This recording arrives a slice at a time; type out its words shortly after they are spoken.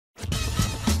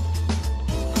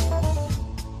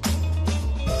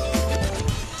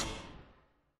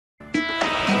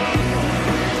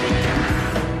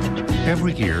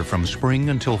Every year from spring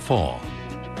until fall,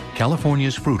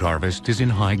 California's fruit harvest is in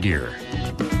high gear.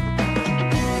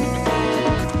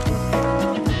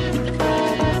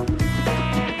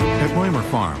 At Reimer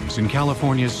Farms in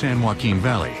California's San Joaquin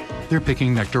Valley, they're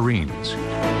picking nectarines.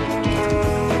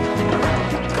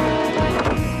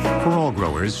 For all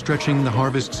growers, stretching the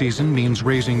harvest season means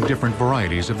raising different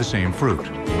varieties of the same fruit.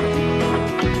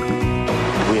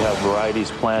 We have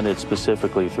varieties planted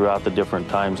specifically throughout the different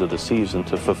times of the season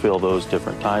to fulfill those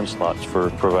different time slots for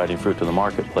providing fruit to the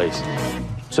marketplace.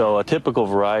 So a typical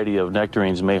variety of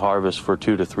nectarines may harvest for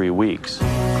 2 to 3 weeks. A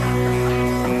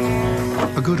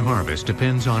good harvest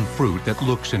depends on fruit that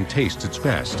looks and tastes its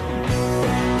best.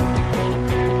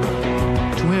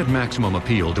 To add maximum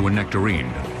appeal to a nectarine,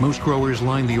 most growers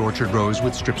line the orchard rows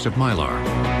with strips of mylar.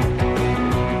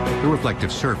 The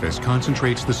reflective surface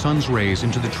concentrates the sun's rays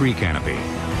into the tree canopy,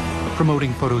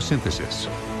 promoting photosynthesis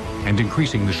and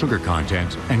increasing the sugar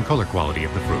content and color quality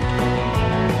of the fruit.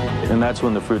 And that's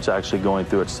when the fruit's actually going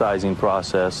through its sizing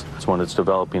process. It's when it's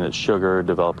developing its sugar,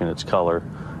 developing its color.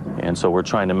 And so we're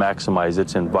trying to maximize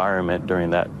its environment during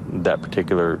that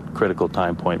particular critical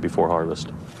time point before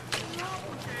harvest.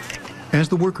 As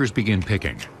the workers begin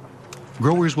picking,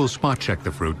 growers will spot check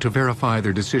the fruit to verify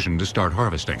their decision to start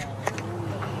harvesting.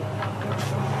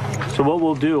 So what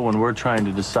we'll do when we're trying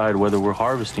to decide whether we're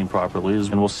harvesting properly is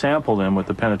we'll sample them with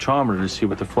the penetrometer to see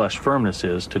what the flesh firmness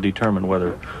is to determine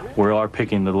whether we are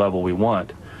picking the level we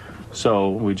want. So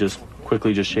we just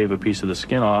quickly shave a piece of the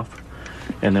skin off,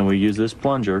 and then we use this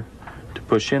plunger to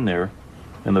push in there,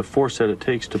 and the force that it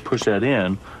takes to push that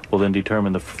in will then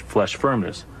determine the flesh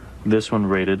firmness. This one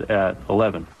rated at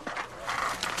 11.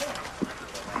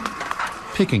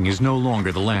 Picking is no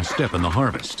longer the last step in the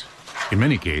harvest. In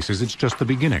many cases, it's just the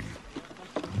beginning.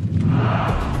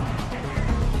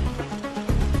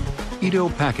 Edo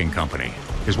Packing Company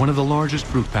is one of the largest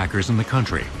fruit packers in the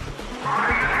country.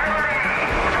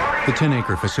 The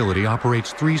 10-acre facility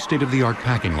operates 3 state-of-the-art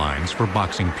packing lines for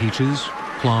boxing peaches,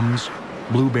 plums,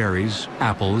 blueberries,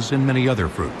 apples, and many other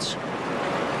fruits.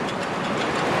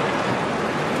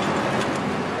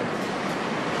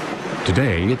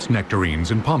 Today, it's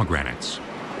nectarines and pomegranates.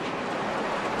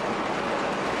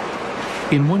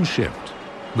 In one shift,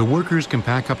 the workers can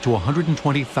pack up to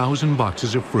 120,000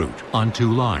 boxes of fruit on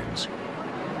 2 lines.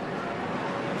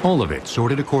 All of it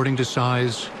sorted according to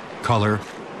size, color,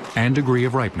 and degree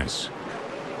of ripeness.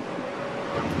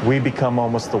 We become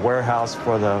almost the warehouse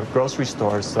for the grocery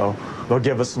stores, so they'll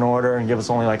give us an order and give us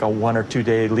only like a 1 or 2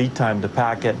 day lead time to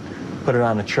pack it, put it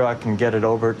on a truck, and get it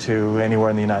over to anywhere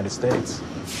in the United States.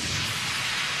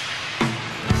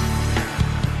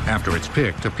 After it's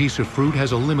picked, a piece of fruit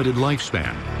has a limited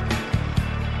lifespan.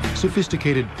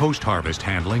 Sophisticated post-harvest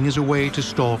handling is a way to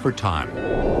stall for time.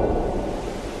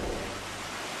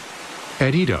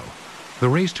 At Edo, the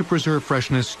race to preserve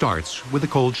freshness starts with a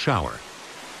cold shower.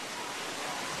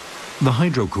 The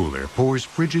hydro cooler pours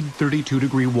frigid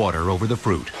 32-degree water over the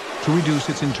fruit to reduce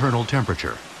its internal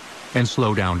temperature and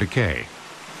slow down decay.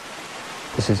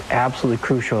 This is absolutely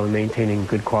crucial in maintaining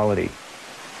good quality.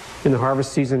 In the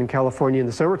harvest season in California in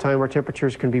the summertime, our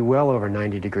temperatures can be well over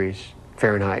 90 degrees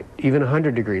Fahrenheit, even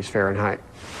 100 degrees Fahrenheit.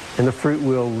 And the fruit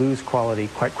will lose quality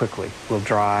quite quickly, will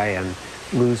dry and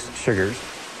lose sugars.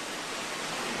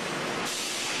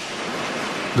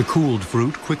 The cooled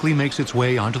fruit quickly makes its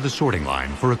way onto the sorting line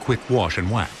for a quick wash and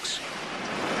wax.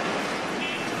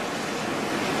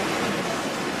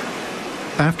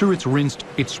 After it's rinsed,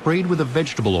 it's sprayed with a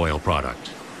vegetable oil product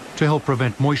to help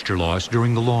prevent moisture loss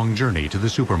during the long journey to the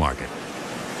supermarket.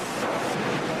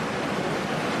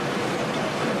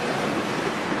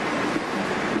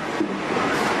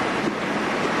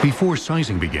 Before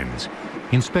sizing begins,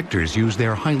 inspectors use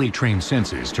their highly trained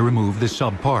senses to remove the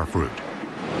subpar fruit.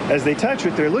 As they touch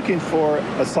it, they're looking for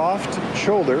a soft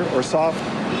shoulder or soft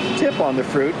tip on the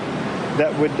fruit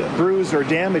that would bruise or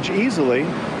damage easily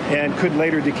and could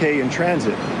later decay in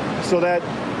transit. So that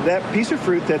piece of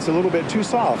fruit that's a little bit too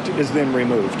soft is then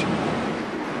removed.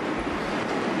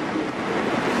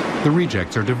 The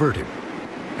rejects are diverted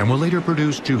and will later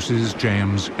produce juices,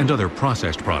 jams, and other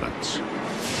processed products.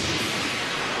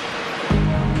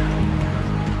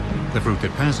 The fruit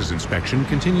that passes inspection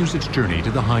continues its journey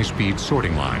to the high-speed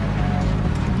sorting line.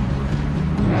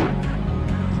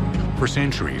 For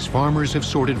centuries, farmers have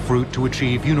sorted fruit to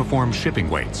achieve uniform shipping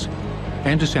weights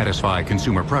and to satisfy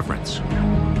consumer preference.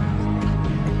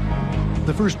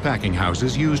 The first packing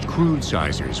houses used crude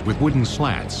sizers with wooden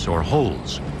slats or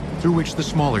holes through which the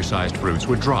smaller-sized fruits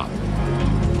would drop.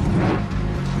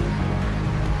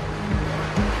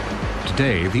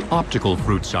 Today, the optical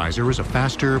fruit sizer is a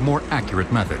faster, more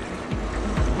accurate method.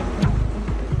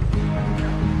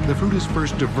 The fruit is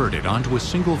first diverted onto a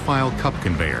single-file cup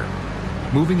conveyor,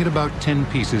 moving at about 10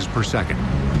 pieces per second.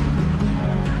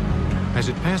 As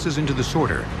it passes into the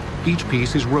sorter, each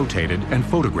piece is rotated and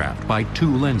photographed by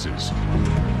 2 lenses.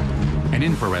 An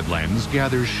infrared lens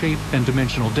gathers shape and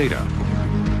dimensional data,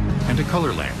 and a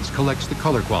color lens collects the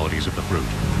color qualities of the fruit.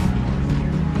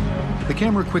 The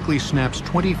camera quickly snaps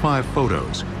 25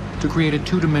 photos to create a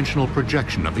 2-dimensional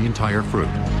projection of the entire fruit.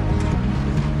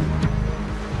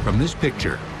 From this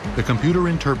picture, the computer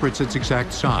interprets its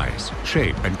exact size,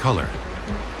 shape, and color.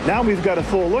 Now we've got a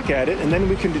full look at it, and then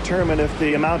we can determine if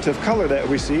the amount of color that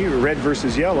we see, red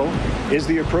versus yellow, is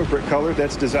the appropriate color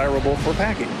that's desirable for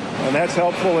packing. And that's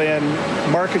helpful in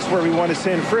markets where we want to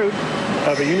send fruit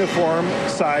of a uniform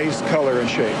size, color, and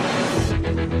shape.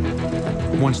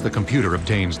 Once the computer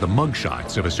obtains the mug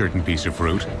shots of a certain piece of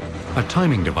fruit, a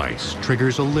timing device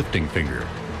triggers a lifting finger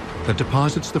that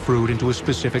deposits the fruit into a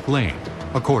specific lane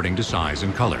according to size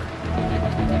and color.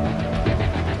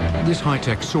 This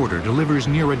high-tech sorter delivers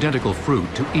near-identical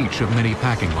fruit to each of many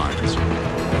packing lines.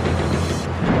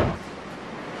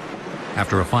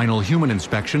 After a final human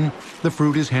inspection, the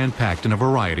fruit is hand-packed in a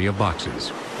variety of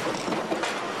boxes.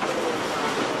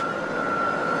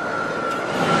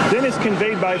 Then it's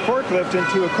conveyed by forklift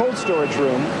into a cold storage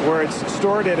room where it's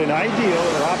stored at an ideal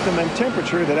or optimum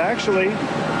temperature that actually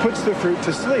puts the fruit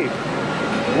to sleep.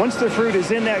 Once the fruit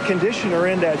is in that condition or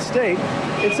in that state,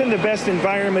 it's in the best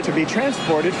environment to be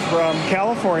transported from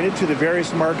California to the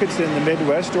various markets in the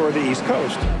Midwest or the East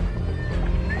Coast.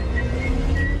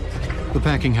 The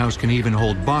packing house can even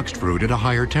hold boxed fruit at a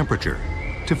higher temperature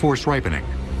to force ripening.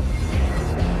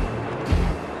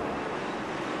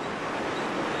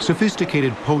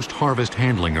 Sophisticated post-harvest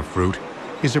handling of fruit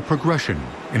is a progression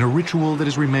in a ritual that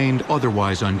has remained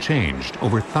otherwise unchanged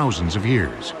over thousands of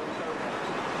years.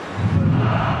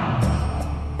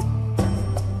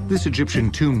 This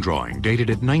Egyptian tomb drawing, dated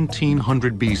at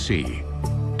 1900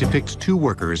 BC, depicts 2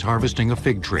 workers harvesting a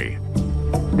fig tree.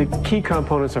 The key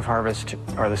components of harvest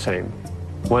are the same.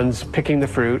 One's picking the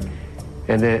fruit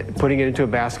and then putting it into a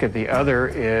basket. The other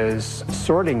is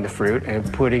sorting the fruit and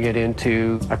putting it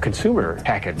into a consumer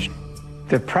package.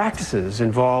 The practices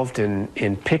involved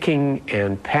in picking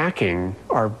and packing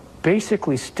are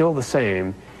basically still the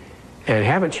same and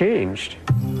haven't changed.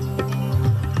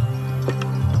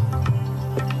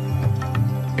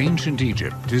 Ancient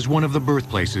Egypt is one of the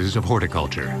birthplaces of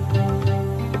horticulture.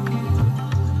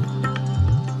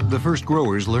 The first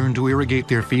growers learned to irrigate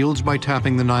their fields by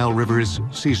tapping the Nile River's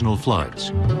seasonal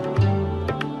floods.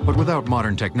 But without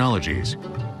modern technologies,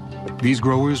 these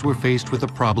growers were faced with the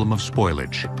problem of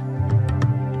spoilage.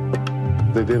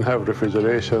 They didn't have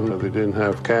refrigeration, they didn't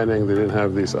have canning, they didn't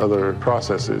have these other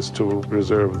processes to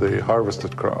preserve the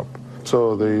harvested crop.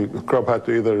 So the crop had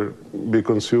to either be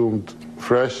consumed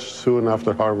fresh soon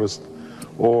after harvest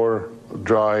or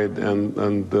dried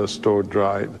and stored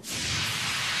dried.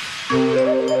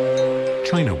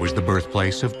 China was the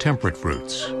birthplace of temperate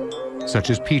fruits,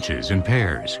 such as peaches and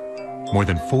pears, more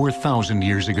than 4,000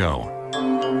 years ago.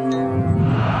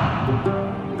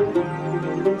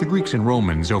 The Greeks and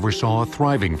Romans oversaw a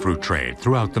thriving fruit trade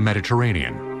throughout the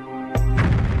Mediterranean.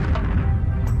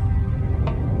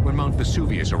 When Mount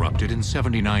Vesuvius erupted in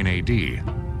 79 AD,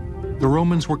 the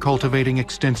Romans were cultivating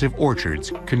extensive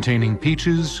orchards containing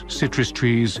peaches, citrus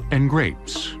trees, and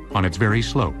grapes on its very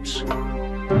slopes.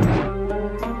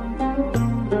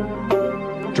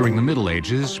 During the Middle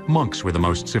Ages, monks were the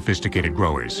most sophisticated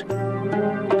growers.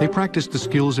 They practiced the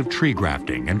skills of tree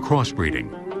grafting and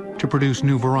crossbreeding to produce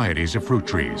new varieties of fruit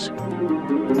trees.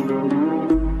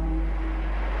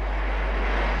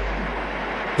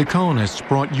 The colonists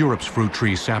brought Europe's fruit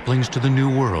tree saplings to the New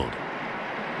World.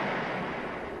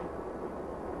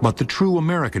 But the true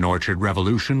American orchard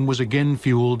revolution was again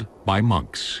fueled by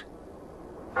monks.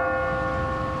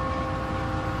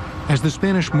 As the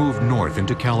Spanish moved north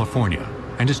into California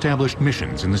and established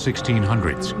missions in the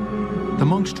 1600s, the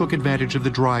monks took advantage of the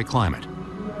dry climate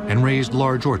and raised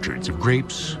large orchards of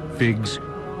grapes, figs,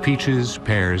 peaches,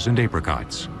 pears, and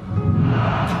apricots.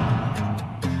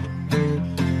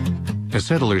 As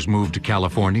settlers moved to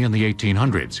California in the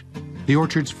 1800s, the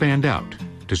orchards fanned out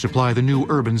to supply the new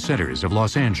urban centers of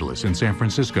Los Angeles and San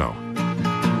Francisco.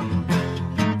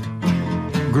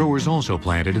 Growers also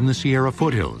planted in the Sierra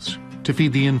foothills to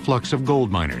feed the influx of gold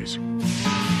miners.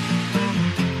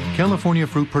 California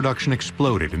fruit production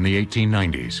exploded in the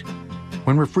 1890s,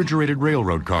 when refrigerated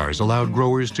railroad cars allowed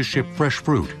growers to ship fresh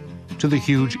fruit to the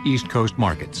huge East Coast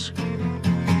markets.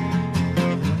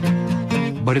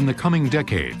 But in the coming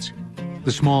decades,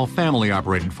 the small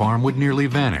family-operated farm would nearly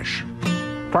vanish.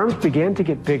 Farms began to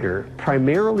get bigger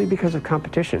primarily because of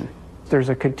competition. there's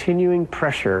a continuing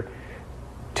pressure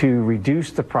to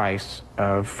reduce the price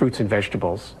of fruits and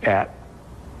vegetables at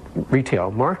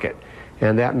retail market.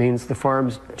 And that means the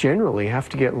farms generally have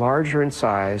to get larger in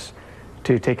size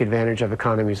to take advantage of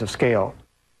economies of scale.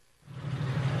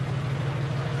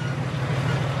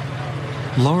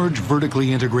 Large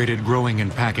vertically integrated growing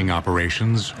and packing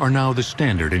operations are now the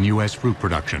standard in U.S. fruit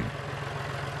production.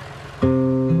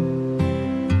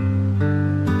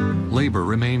 Labor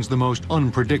remains the most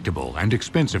unpredictable and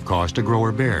expensive cost a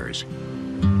grower bears.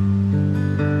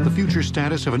 The future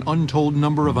status of an untold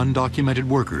number of undocumented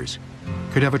workers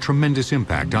could have a tremendous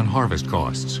impact on harvest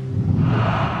costs.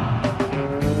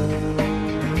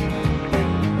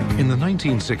 In the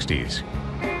 1960s,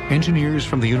 engineers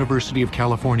from the University of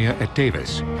California at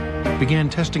Davis began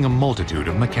testing a multitude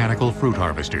of mechanical fruit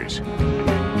harvesters.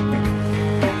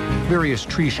 Various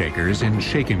tree shakers and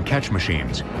shake-and-catch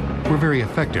machines were very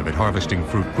effective at harvesting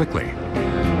fruit quickly.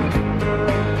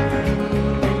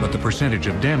 But the percentage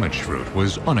of damaged fruit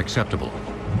was unacceptable.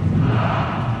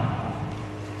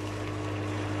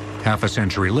 Half a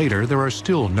century later, there are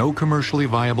still no commercially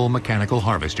viable mechanical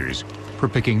harvesters for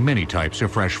picking many types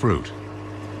of fresh fruit.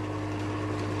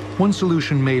 One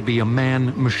solution may be a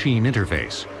man-machine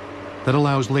interface that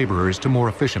allows laborers to more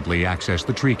efficiently access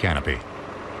the tree canopy.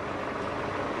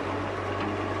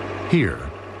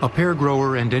 Here, a pear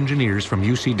grower and engineers from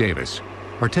UC Davis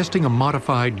are testing a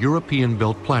modified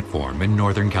European-built platform in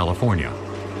Northern California.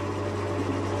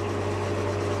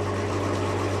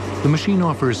 The machine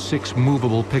offers 6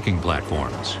 movable picking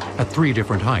platforms at 3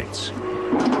 different heights,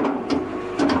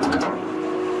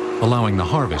 allowing the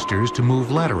harvesters to move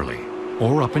laterally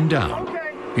or up and down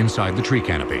inside the tree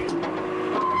canopy.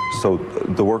 So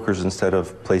the workers, instead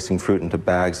of placing fruit into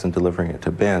bags and delivering it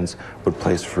to bins, would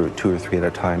place fruit 2 or 3 at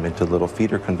a time into little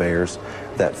feeder conveyors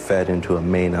that fed into a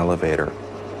main elevator.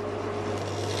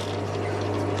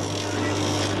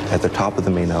 At the top of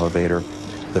the main elevator,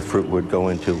 the fruit would go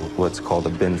into what's called a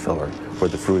bin filler, where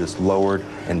the fruit is lowered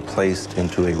and placed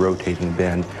into a rotating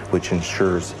bin, which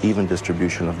ensures even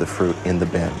distribution of the fruit in the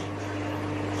bin.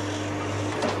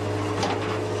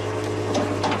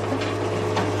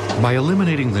 By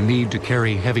eliminating the need to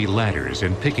carry heavy ladders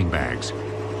and picking bags,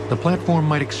 the platform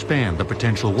might expand the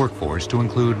potential workforce to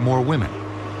include more women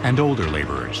and older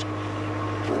laborers.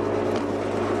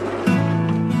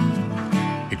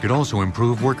 It could also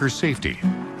improve worker safety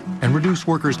and reduce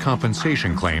workers'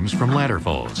 compensation claims from ladder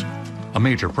falls, a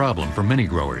major problem for many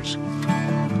growers.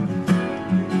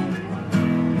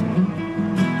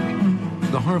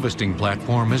 The harvesting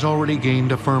platform has already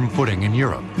gained a firm footing in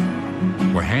Europe,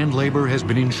 where hand labor has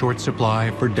been in short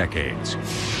supply for decades.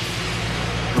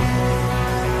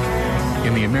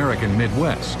 In the American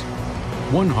Midwest,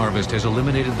 one harvest has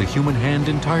eliminated the human hand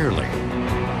entirely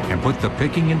and put the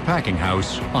picking and packing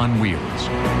house on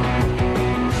wheels.